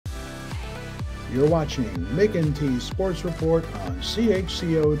You're watching Mc&T Sports Report on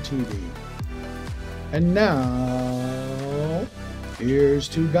CHCO-TV. And now, here's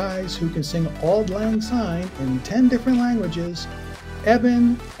two guys who can sing Auld Lang Syne in 10 different languages,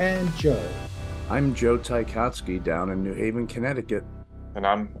 Evan and Joe. I'm Joe Ticotsky down in New Haven, Connecticut. And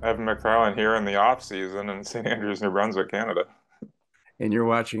I'm Evan McFarlane here in the off season in St. Andrews, New Brunswick, Canada. And you're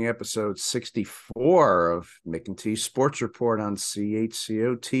watching episode 64 of Mc&T Sports Report on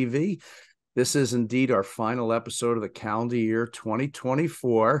CHCO-TV. This is indeed our final episode of the calendar year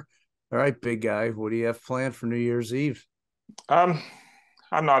 2024. All right, big guy, what do you have planned for New Year's Eve? I'm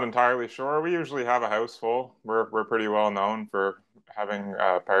not entirely sure. We usually have a house full. We're pretty well known for having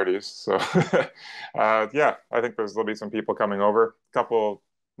parties. So, yeah, I think there'll be some people coming over. A couple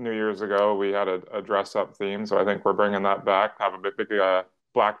New Year's ago, we had a dress-up theme, so I think we're bringing that back. Have a big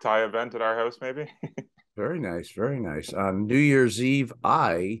black tie event at our house, maybe. Very nice, very nice. On New Year's Eve,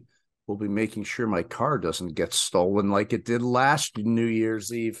 I will be making sure my car doesn't get stolen like it did last New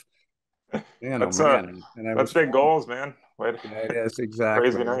Year's Eve. Man, That's big goals, man. Wait. Yes,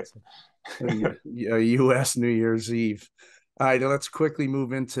 exactly. Crazy night. U.S. New Year's Eve. All right, let's quickly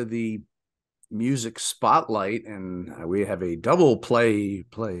move into the music spotlight, and we have a double play.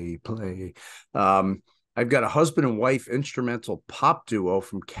 I've got a husband and wife instrumental pop duo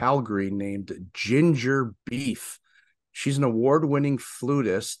from Calgary named Ginger Beef. She's an award-winning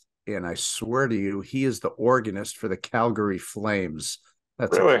flutist, and I swear to you, he is the organist for the Calgary Flames.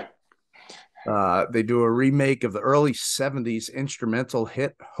 That's really. They do a remake of the early 70s instrumental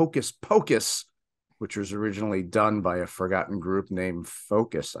hit Hocus Pocus, which was originally done by a forgotten group named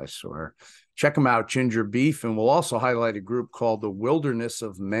Focus, I swear. Check them out, Ginger Beef, and we'll also highlight a group called the Wilderness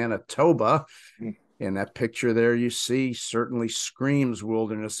of Manitoba. And that picture there you see certainly screams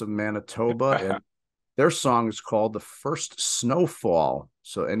Wilderness of Manitoba. And their song is called The First Snowfall.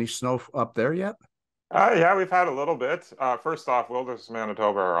 So any snow up there yet? Yeah, we've had a little bit. First off, Wilderness of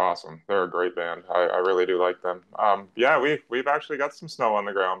Manitoba are awesome. They're a great band. I really do like them. Yeah, we've actually got some snow on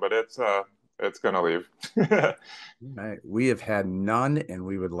the ground, but it's going to leave. Right. We have had none, and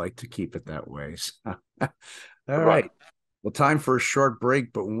we would like to keep it that way. So. All right. Well, time for a short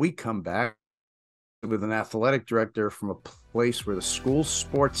break, but when we come back with an athletic director from a place where the school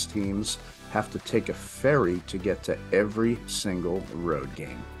sports teams have to take a ferry to get to every single road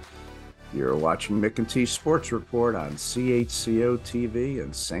game. You're watching Mc&T Sports Report on CHCO-TV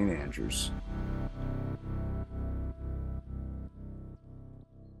in St. Andrews.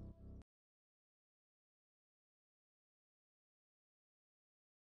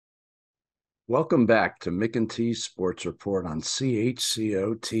 Welcome back to Mc&T Sports Report on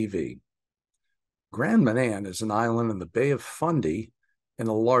CHCO-TV. Grand Manan is an island in the Bay of Fundy and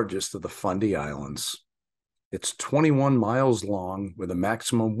the largest of the Fundy Islands. It's 21 miles long with a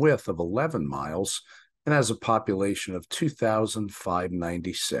maximum width of 11 miles and has a population of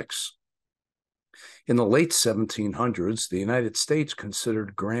 2,596. In the late 1700s, the United States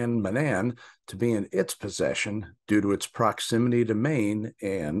considered Grand Manan to be in its possession due to its proximity to Maine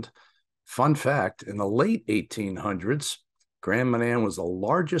and, fun fact, in the late 1800s, Grand Manan was the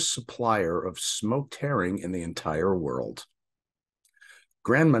largest supplier of smoked herring in the entire world.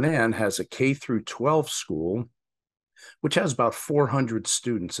 Grand Manan has a K through 12 school, which has about 400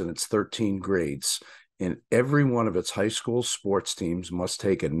 students in its 13 grades, and every one of its high school sports teams must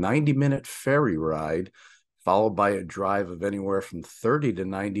take a 90-minute ferry ride, followed by a drive of anywhere from 30 to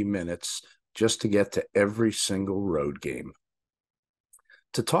 90 minutes just to get to every single road game.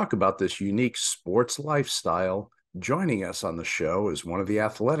 To talk about this unique sports lifestyle, joining us on the show is one of the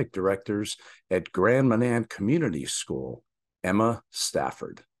athletic directors at Grand Manan Community School, Emma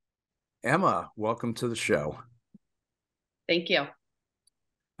Stafford. Emma, welcome to the show. Thank you.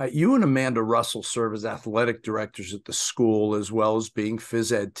 You and Amanda Russell serve as athletic directors at the school as well as being phys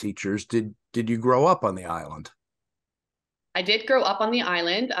ed teachers. Did you grow up on the island? I did grow up on the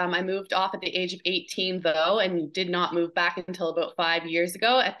island. I moved off at the age of 18, though, and did not move back until about 5 years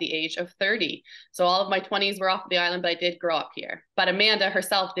ago at the age of 30. So all of my 20s were off the island, but I did grow up here. But Amanda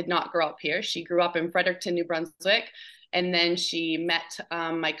herself did not grow up here. She grew up in Fredericton, New Brunswick, and then she met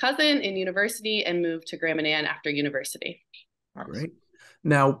my cousin in university and moved to Grand Manan after university. Great.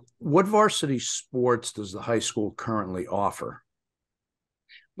 Now, what varsity sports does the high school currently offer?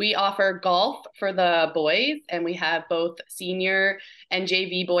 We offer golf for the boys, and we have both senior and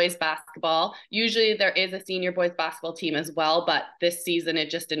JV boys basketball. Usually there is a senior boys basketball team as well, but this season it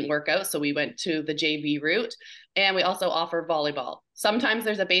just didn't work out, so we went to the JV route. And we also offer volleyball. Sometimes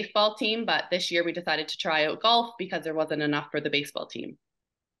there's a baseball team, but this year we decided to try out golf because there wasn't enough for the baseball team.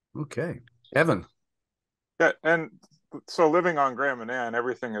 Okay. Evan. Yeah, and So living on Grand Manan,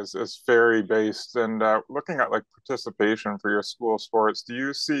 everything is ferry based, and looking at like participation for your school sports, do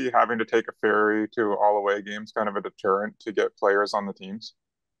you see having to take a ferry to all away games kind of a deterrent to get players on the teams?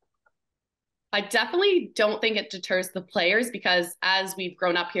 I definitely don't think it deters the players because as we've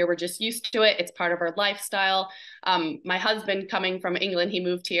grown up here, we're just used to it. It's part of our lifestyle. My husband coming from England, he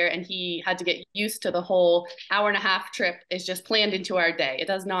moved here and he had to get used to the whole hour and a half trip is just planned into our day. It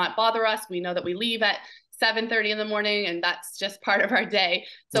does not bother us. We know that we leave at 7:30 in the morning, and that's just part of our day.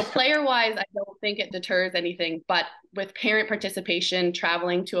 So player-wise, I don't think it deters anything, but with parent participation,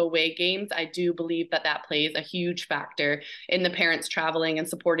 traveling to away games, I do believe that that plays a huge factor in the parents traveling and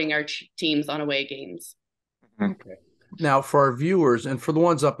supporting our teams on away games. Okay. Now, for our viewers and for the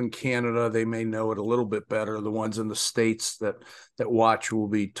ones up in Canada, they may know it a little bit better. The ones in the States that watch will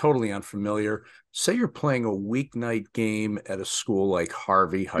be totally unfamiliar. Say you're playing a weeknight game at a school like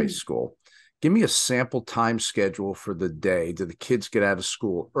Harvey High School. Give me a sample time schedule for the day. Do the kids get out of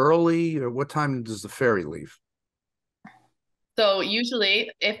school early, or what time does the ferry leave? So usually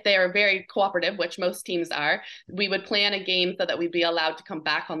if they're very cooperative, which most teams are, we would plan a game so that we'd be allowed to come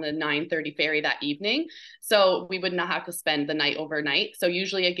back on the 9:30 ferry that evening. So we would not have to spend the night overnight. So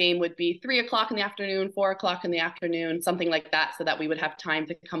usually a game would be 3 o'clock in the afternoon, 4 o'clock in the afternoon, something like that, so that we would have time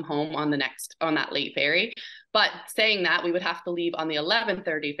to come home on that late ferry. But saying that, we would have to leave on the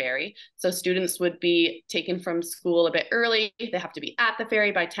 11:30 ferry. So students would be taken from school a bit early. They have to be at the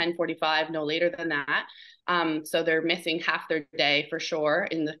ferry by 10:45, no later than that. So they're missing half their day for sure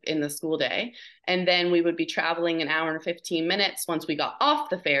in the school day. And then we would be traveling an hour and 15 minutes once we got off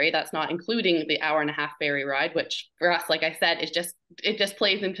the ferry. That's not including the hour and a half ferry ride, which for us, like I said, it just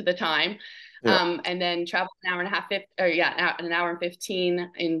plays into the time. Yeah. And then travel an hour and a half, an hour and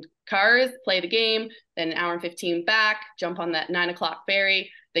 15 in cars, play the game, then an hour and 15 back, jump on that 9 o'clock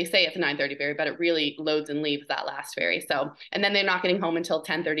ferry. They say it's a 9:30 ferry, but it really loads and leaves that last ferry. So, and then they're not getting home until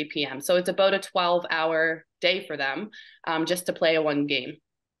 10:30 p.m. So it's about a 12-hour day for them, just to play a one game.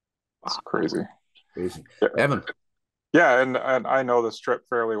 That's crazy. Crazy. Yeah. Evan. Yeah, and I know this trip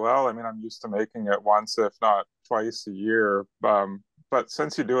fairly well. I mean, I'm used to making it once, if not twice a year. But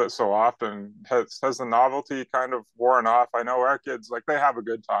since you do it so often, has the novelty kind of worn off? I know our kids, like, they have a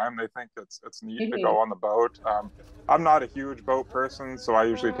good time. They think it's neat to go on the boat. I'm not a huge boat person, so I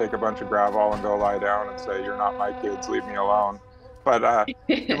usually take a bunch of gravel and go lie down and say, "You're not my kids, leave me alone." But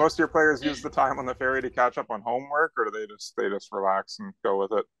do most of your players use the time on the ferry to catch up on homework, or do they just relax and go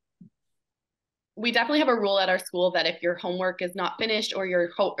with it? We definitely have a rule at our school that if your homework is not finished or your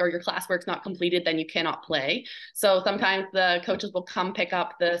classwork's not completed, then you cannot play. So sometimes the coaches will come pick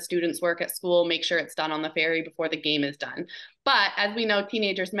up the students' work at school, make sure it's done on the ferry before the game is done. But as we know,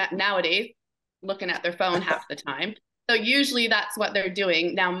 teenagers nowadays looking at their phone half the time. So usually that's what they're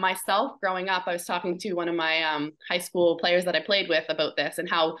doing. Now, myself, growing up, I was talking to one of my high school players that I played with about this and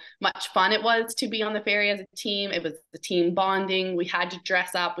how much fun it was to be on the ferry as a team. It was the team bonding. We had to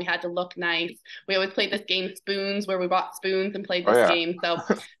dress up. We had to look nice. We always played this game, Spoons, where we bought spoons and played this game. So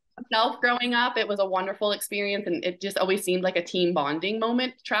myself growing up, it was a wonderful experience. And it just always seemed like a team bonding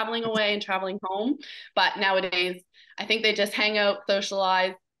moment, traveling away and traveling home. But nowadays, I think they just hang out,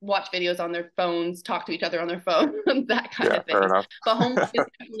 socialize, watch videos on their phones, talk to each other on their phone, that kind of thing. But homework is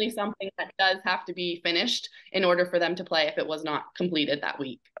definitely something that does have to be finished in order for them to play if it was not completed that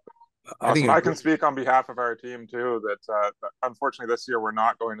week. Awesome. I can speak on behalf of our team too that unfortunately this year we're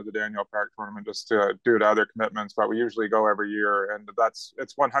not going to the Daniel Park tournament just due to other commitments, but we usually go every year, and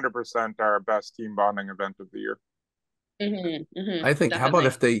it's 100% our best team bonding event of the year. I think, definitely. How about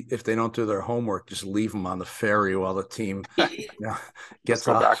if they don't do their homework, just leave them on the ferry while the team gets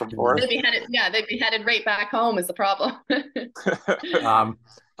off. Back and forth. They'd be headed right back home is the problem.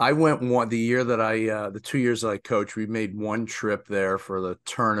 I went the year that the 2 years that I coached, we made one trip there for the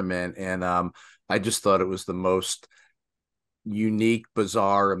tournament, and I just thought it was the most unique,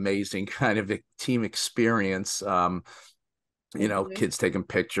 bizarre, amazing kind of team experience. Kids taking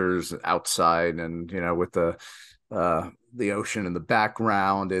pictures outside and with the ocean in the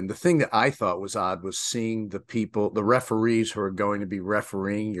background. And the thing that I thought was odd was seeing the referees who are going to be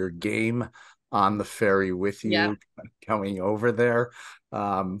refereeing your game on the ferry with you, going over there,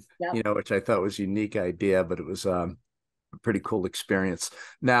 which I thought was a unique idea, but it was a pretty cool experience.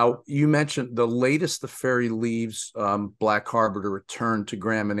 Now, you mentioned the latest the ferry leaves Black Harbor to return to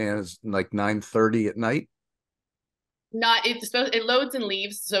Grand Manan is like 9:30 at night. It loads and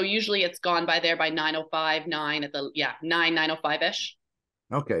leaves, so usually it's gone by 9:05, 9:05ish.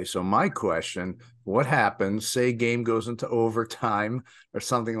 Okay, so my question, what happens, say a game goes into overtime or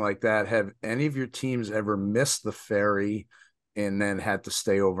something like that, have any of your teams ever missed the ferry and then had to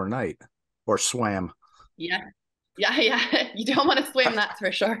stay overnight or swam? Yeah. Yeah, you don't want to swim, that's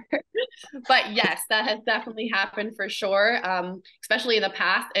for sure. But yes, that has definitely happened for sure, especially in the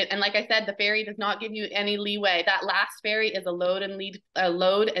past. And like I said, the ferry does not give you any leeway. That last ferry is a load and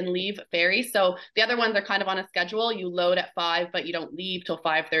leave ferry. So the other ones are kind of on a schedule. You load at 5, but you don't leave till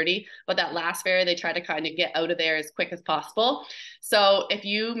 5:30. But that last ferry, they try to kind of get out of there as quick as possible. So if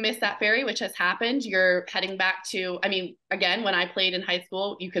you miss that ferry, which has happened, you're heading back to, I mean, again, when I played in high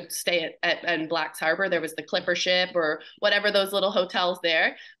school, you could stay at Black's Harbor. There was the Clipper Ship or whatever, those little hotels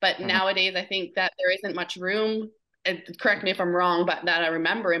there. But nowadays, I think that there isn't much room, and correct me if I'm wrong, but that I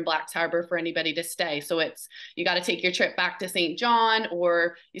remember in Black's Harbor for anybody to stay. So it's, you got to take your trip back to St. John,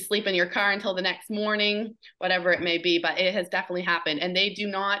 or you sleep in your car until the next morning, whatever it may be. But it has definitely happened. And they do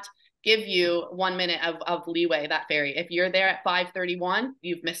not give you 1 minute of leeway, that ferry. If you're there at 5:31,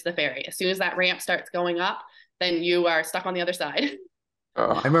 you've missed the ferry. As soon as that ramp starts going up, then you are stuck on the other side.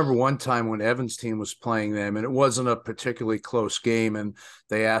 I remember one time when Evan's team was playing them, and it wasn't a particularly close game, and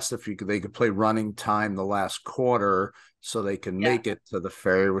they asked if they could play running time the last quarter so they can make it to the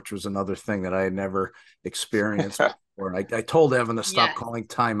ferry, which was another thing that I had never experienced before. I told Evan to stop calling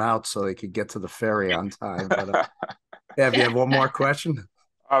timeout so they could get to the ferry on time. But Ev, you have one more question?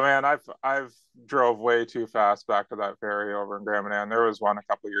 Oh man, I've drove way too fast back to that ferry over in Grand Manan. There was one a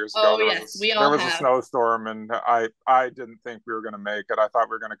couple of years ago. There was a snowstorm, and I didn't think we were going to make it. I thought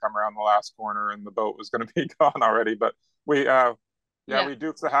we were going to come around the last corner, and the boat was going to be gone already. But we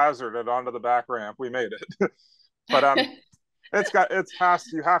duked the hazard and onto the back ramp. We made it. But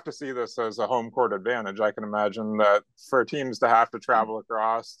you have to see this as a home court advantage. I can imagine that for teams to have to travel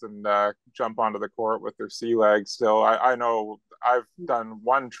across and jump onto the court with their sea legs still. I know I've done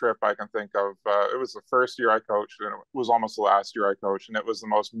one trip I can think of. It was the first year I coached, and it was almost the last year I coached, and it was the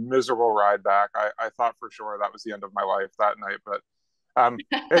most miserable ride back. I thought for sure that was the end of my life that night, but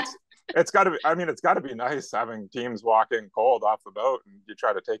it's got to be, I mean, it's got to be nice having teams walk in cold off the boat and you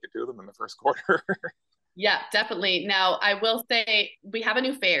try to take it to them in the first quarter. Yeah, definitely. Now, I will say we have a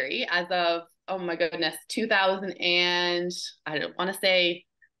new ferry as of, oh my goodness, 2000 and I don't want to say,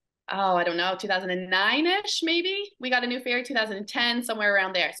 I don't know, 2009-ish maybe. We got a new ferry, 2010, somewhere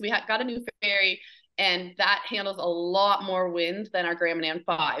around there. So we got a new ferry, and that handles a lot more wind than our Grand Manan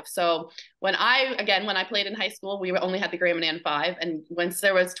 5. So when I played in high school, we only had the Grand Manan 5. And once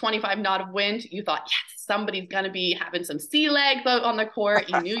there was 25 knot of wind, you thought, yes, somebody's going to be having some sea legs out on the court.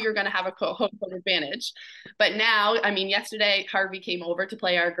 You knew you're going to have a home court advantage. But now, I mean, yesterday, Harvey came over to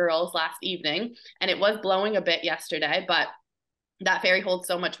play our girls last evening, and it was blowing a bit yesterday, but that ferry holds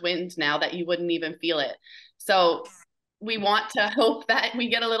so much wind now that you wouldn't even feel it. So we want to hope that we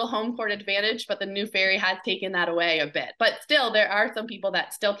get a little home court advantage, but the new ferry has taken that away a bit. But still, there are some people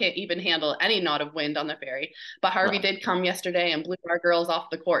that still can't even handle any knot of wind on the ferry. But Harvey did come yesterday and blew our girls off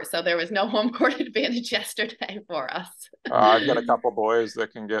the court. So there was no home court advantage yesterday for us. I've got a couple boys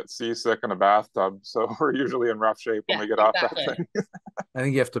that can get seasick in a bathtub. So we're usually in rough shape when we get off that thing. I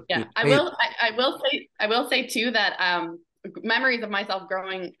think you have to. Yeah, I will say too that memories of myself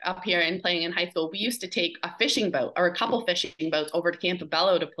growing up here and playing in high school, we used to take a fishing boat or a couple fishing boats over to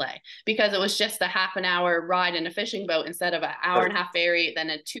Campobello to play, because it was just a half an hour ride in a fishing boat instead of an hour and a half ferry, then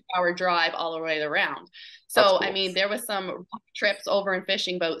a 2-hour drive all the way around. So, cool. I mean, there was some trips over in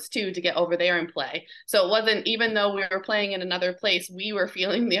fishing boats too to get over there and play. So it wasn't, even though we were playing in another place, we were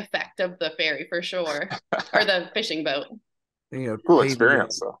feeling the effect of the ferry for sure, or the fishing boat. Cool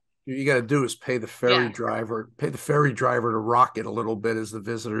experience though. You got to do is pay the ferry driver to rock it a little bit as the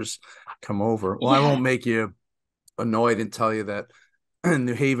visitors come over. Well, I won't make you annoyed and tell you that in the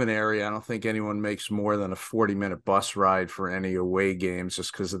New Haven area, I don't think anyone makes more than a 40-minute bus ride for any away games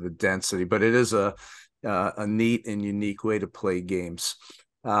just because of the density. But it is a neat and unique way to play games.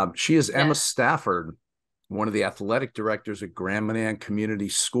 She is Emma Stafford, one of the athletic directors at Grand Manan Community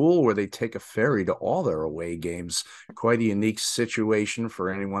School, where they take a ferry to all their away games. Quite a unique situation for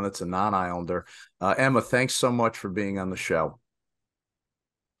anyone that's a non-Islander. Emma, thanks so much for being on the show.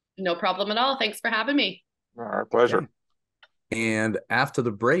 No problem at all. Thanks for having me. Our pleasure. Okay. And after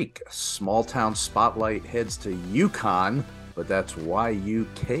the break, Small Town Spotlight heads to Yukon, but that's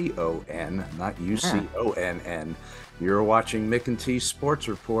Y-U-K-O-N, not U-C-O-N-N. You're watching Mc&T Sports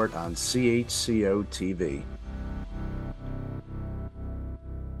Report on CHCO-TV.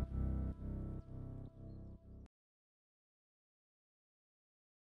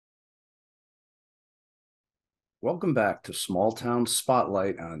 Welcome back to Small Town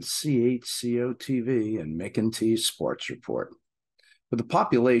Spotlight on CHCO-TV and Mc&T Sports Report. With a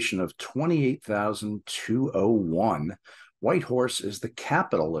population of 28,201, Whitehorse is the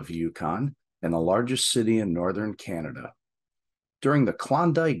capital of Yukon and the largest city in northern Canada. During the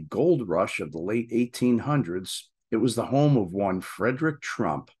Klondike Gold Rush of the late 1800s, It was the home of one Frederick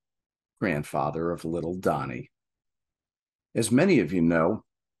Trump, grandfather of little Donnie. As many of you know,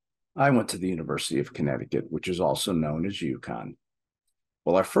 I went to the University of Connecticut, which is also known as Yukon.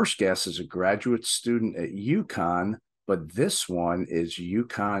 Well, our first guest is a graduate student at Yukon, but this one is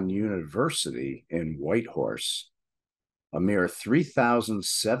Yukon University in Whitehorse, a mere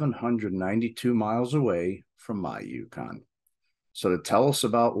 3,792 miles away from my Yukon. So to tell us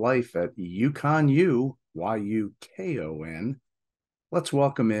about life at Yukon U, Y-U-K-O-N, let's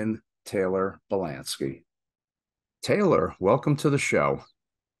welcome in Taylor Belansky. Taylor, welcome to the show.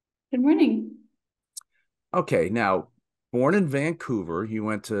 Good morning. Okay, now, born in Vancouver, you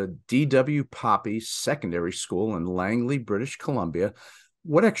went to D.W. Poppy Secondary School in Langley, British Columbia.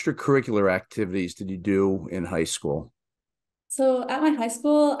 What extracurricular activities did you do in high school? So at my high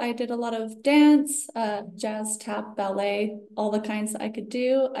school, I did a lot of dance, jazz, tap, ballet, all the kinds that I could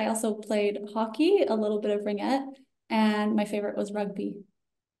do. I also played hockey, a little bit of ringette, and my favorite was rugby.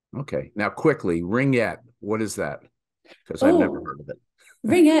 Okay, now quickly, ringette, what is that? Because I've never heard of it.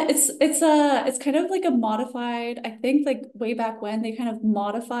 Ringette, it's kind of like a modified, I think like way back when they kind of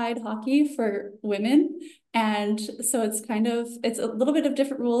modified hockey for women. And so it's a little bit of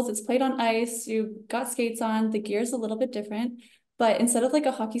different rules. It's played on ice. You've got skates on. The gear's a little bit different. But instead of like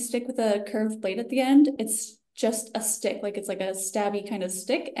a hockey stick with a curved blade at the end, it's just a stick. Like it's like a stabby kind of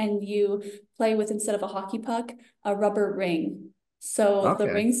stick. And you play with, instead of a hockey puck, a rubber ring. So the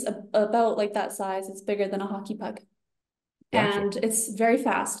ring's about like that size. It's bigger than a hockey puck. Gotcha. And it's very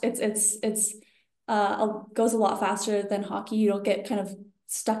fast. It's goes a lot faster than hockey. You don't get kind of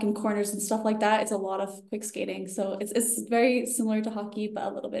stuck in corners and stuff like that. It's a lot of quick skating. So it's very similar to hockey, but a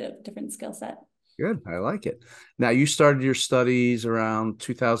little bit of different skill set. Good. I like it. Now, you started your studies around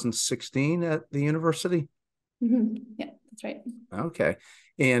 2016 at the university? Mm-hmm. Yeah, that's right. Okay.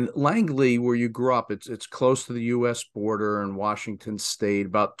 And Langley, where you grew up, it's close to the U.S. border in Washington State,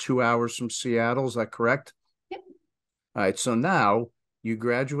 about 2 hours from Seattle. Is that correct? Yep. All right. So now you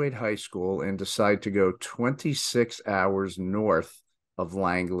graduate high school and decide to go 26 hours north of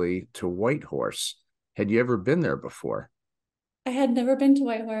Langley to Whitehorse. Had you ever been there before? I had never been to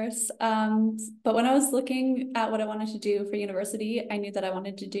Whitehorse, but when I was looking at what I wanted to do for university, I knew that I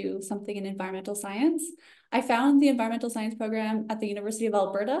wanted to do something in environmental science. I found the environmental science program at the University of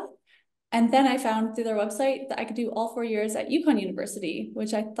Alberta, and then I found through their website that I could do all 4 years at Yukon University,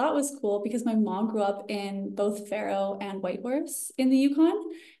 which I thought was cool because my mom grew up in both Faro and Whitehorse in the Yukon,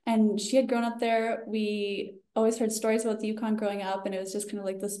 and she had grown up there. We always heard stories about the Yukon growing up, and it was just kind of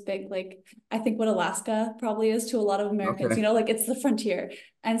like this big, like, I think what Alaska probably is to a lot of Americans, you know, like it's the frontier.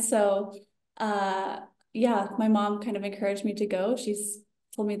 And so, yeah, my mom kind of encouraged me to go. She's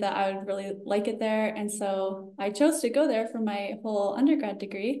told me that I would really like it there. And so I chose to go there for my whole undergrad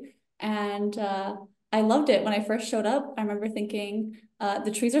degree. And I loved it. When I first showed up, I remember thinking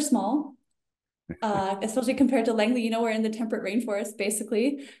the trees are small, especially compared to Langley. You know, we're in the temperate rainforest,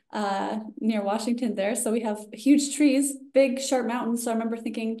 basically, near Washington there. So we have huge trees, big, sharp mountains. So I remember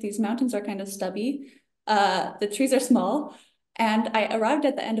thinking these mountains are kind of stubby. The trees are small. And I arrived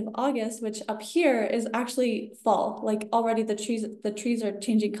at the end of August, which up here is actually fall. Like already the trees are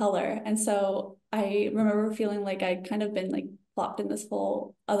changing color. And so I remember feeling like I'd kind of been like plopped in this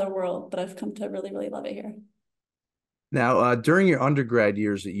whole other world, but I've come to really, really love it here. Now, during your undergrad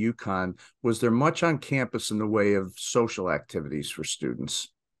years at Yukon, was there much on campus in the way of social activities for students?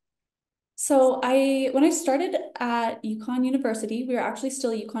 So when I started at Yukon University, we were actually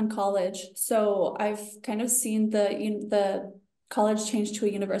still Yukon College. So I've kind of seen the college change to a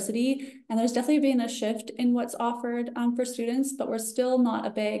university, and there's definitely been a shift in what's offered for students, but we're still not a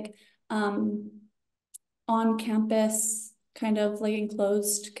big on-campus kind of like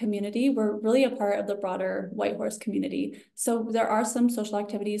enclosed community. We're really a part of the broader Whitehorse community. So there are some social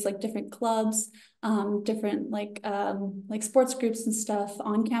activities like different clubs, different like sports groups and stuff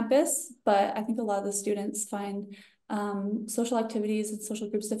on campus. But I think a lot of the students find social activities and social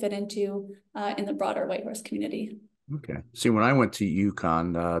groups to fit into in the broader Whitehorse community. Okay. See, when I went to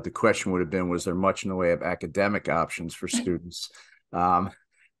Yukon, the question would have been, was there much in the way of academic options for students?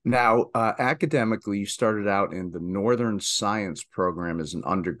 Now, academically, you started out in the Northern Science program as an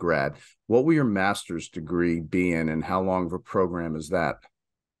undergrad. What will your master's degree be in, and how long of a program is that?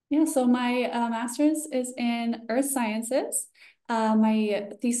 Yeah, so my master's is in Earth Sciences.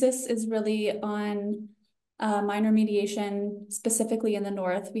 My thesis is really on mine remediation, specifically in the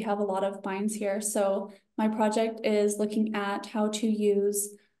north. We have a lot of mines here. So my project is looking at how to use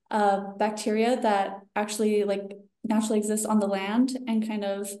bacteria that actually like naturally exist on the land and kind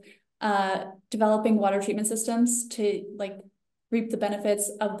of developing water treatment systems to like reap the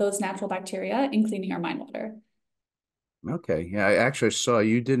benefits of those natural bacteria in cleaning our mine water. Okay. Yeah, I actually saw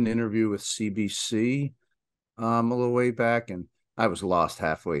you did an interview with CBC a little way back, and I was lost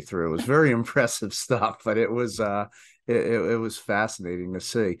halfway through. It was very impressive stuff, but it was fascinating to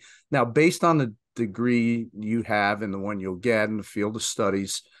see. Now, based on the degree you have and the one you'll get in the field of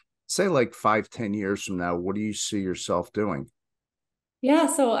studies, say like 5, 10 years from now, what do you see yourself doing? Yeah,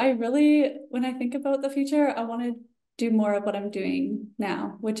 so when I think about the future, I want to do more of what I'm doing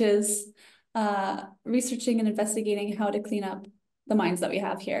now, which is researching and investigating how to clean up the mines that we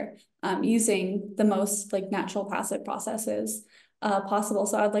have here, using the most like natural passive processes possible.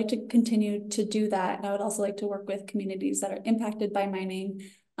 So I'd like to continue to do that. And I would also like to work with communities that are impacted by mining.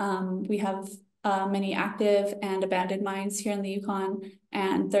 We have many active and abandoned mines here in the Yukon,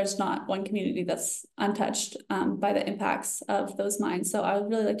 and there's not one community that's untouched by the impacts of those mines. So I would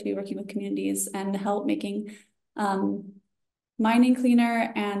really like to be working with communities and help making mining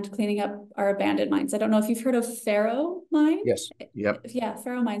cleaner and cleaning up our abandoned mines. I don't know if you've heard of Faro mine. Yes. Yep. Yeah,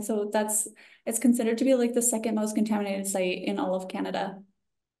 Faro mine. So it's considered to be like the second most contaminated site in all of Canada,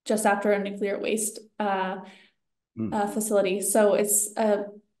 just after a nuclear waste facility. So it's a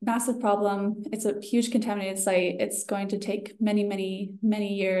massive problem. It's a huge contaminated site. It's going to take many, many,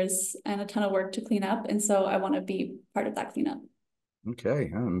 many years and a ton of work to clean up. And so I want to be part of that cleanup.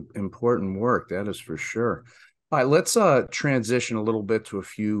 Okay. Important work, that is for sure. All right, let's transition a little bit to a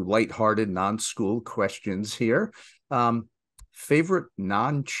few lighthearted non-school questions here. Favorite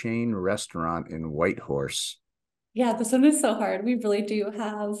non-chain restaurant in Whitehorse? Yeah, this one is so hard. We really do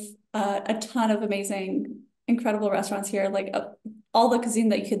have a ton of amazing, incredible restaurants here, like all the cuisine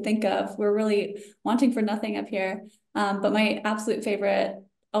that you could think of. We're really wanting for nothing up here. But my absolute favorite,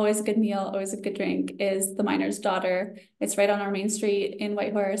 always a good meal, always a good drink, is the Miner's Daughter. It's right on our main street in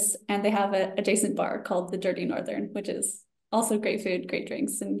Whitehorse, and they have an adjacent bar called the Dirty Northern, which is also great food, great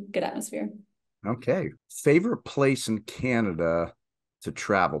drinks, and good atmosphere. Okay. Favorite place in Canada to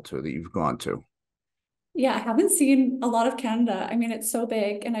travel to that you've gone to? Yeah, I haven't seen a lot of Canada. I mean, it's so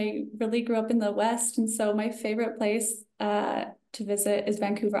big, and I really grew up in the West, and so my favorite place to visit is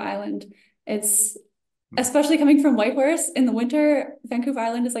Vancouver Island. It's especially coming from Whitehorse in the winter, Vancouver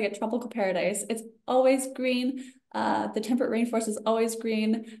Island is like a tropical paradise. It's always green. The temperate rainforest is always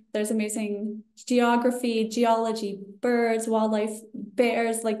green. There's amazing geography, geology, birds, wildlife,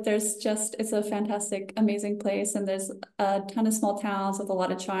 bears. Like it's a fantastic, amazing place. And there's a ton of small towns with a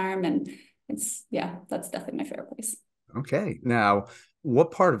lot of charm. And that's definitely my favorite place. Okay. Now,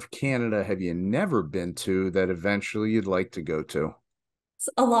 what part of Canada have you never been to that eventually you'd like to go to?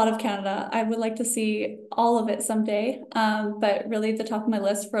 A lot of Canada. I would like to see all of it someday. But really the top of my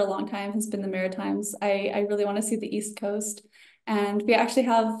list for a long time has been the Maritimes. I really want to see the East Coast. And we actually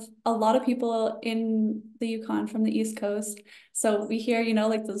have a lot of people in the Yukon from the East Coast. So we hear,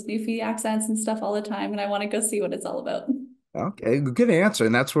 like those Newfie accents and stuff all the time. And I want to go see what it's all about. Okay, good answer.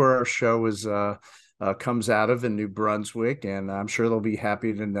 And that's where our show comes out of in New Brunswick. And I'm sure they'll be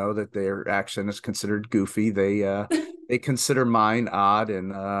happy to know that their accent is considered goofy. They consider mine odd,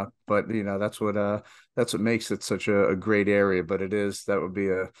 and but that's what makes it such a great area. But that would be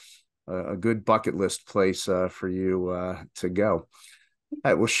a good bucket list place for you to go. All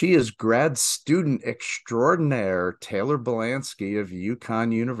right, well, she is grad student extraordinaire Taylor Belansky of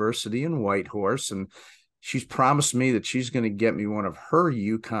Yukon University in Whitehorse, and she's promised me that she's going to get me one of her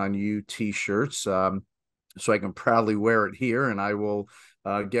Yukon U t-shirts, so I can proudly wear it here, and I will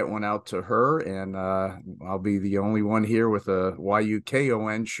get one out to her, and I'll be the only one here with a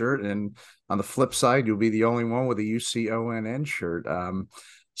YUKON shirt, and on the flip side, you'll be the only one with a UCONN shirt.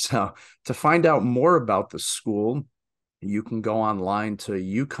 So to find out more about the school, you can go online to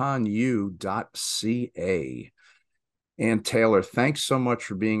yukonu.ca. And Taylor, thanks so much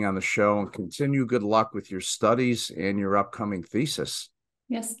for being on the show, and continue good luck with your studies and your upcoming thesis.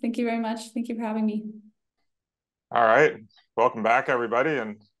 Yes, thank you very much. Thank you for having me. All right. Welcome back, everybody.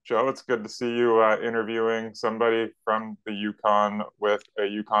 And Joe, it's good to see you interviewing somebody from the Yukon with a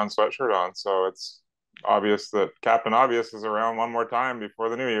Yukon sweatshirt on. So it's obvious that Captain Obvious is around one more time before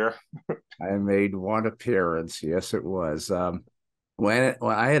the new year. I made one appearance. Yes, it was. When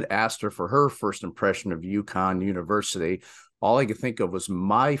I had asked her for her first impression of Yukon University, all I could think of was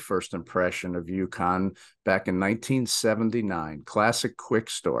my first impression of Yukon back in 1979. Classic quick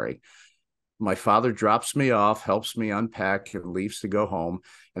story. My father drops me off, helps me unpack, and leaves to go home.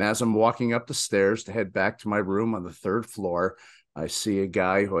 And as I'm walking up the stairs to head back to my room on the 3rd floor, I see a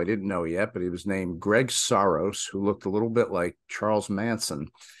guy who I didn't know yet, but he was named Greg Soros, who looked a little bit like Charles Manson.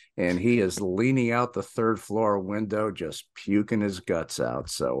 And he is leaning out the 3rd floor window, just puking his guts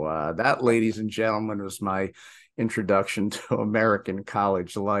out. So that, ladies and gentlemen, was my introduction to American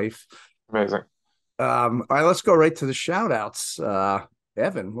college life. Amazing. All right, let's go right to the shout outs.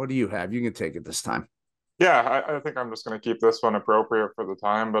 Evan, what do you have? You can take it this time. Yeah, I think I'm just going to keep this one appropriate for the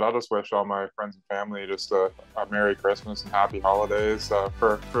time, but I'll just wish all my friends and family just a Merry Christmas and Happy Holidays.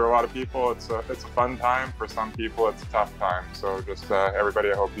 For a lot of people, it's a fun time. For some people, it's a tough time. So just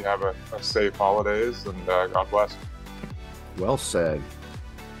everybody, I hope you have a safe holidays, and God bless. Well said.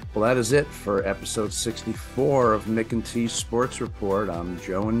 Well, that is it for episode 64 of Mc&T Sports Report. I'm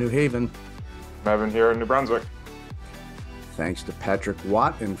Joe in New Haven. I'm Evan here in New Brunswick. Thanks to Patrick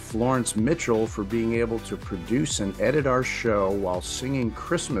Watt and Florence Mitchell for being able to produce and edit our show while singing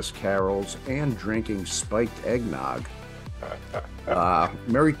Christmas carols and drinking spiked eggnog.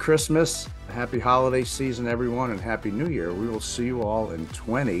 Merry Christmas, happy holiday season, everyone, and Happy New Year. We will see you all in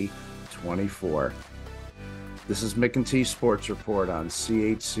 2024. This is Mc&T Sports Report on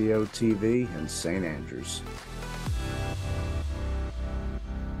CHCO-TV in St. Andrews.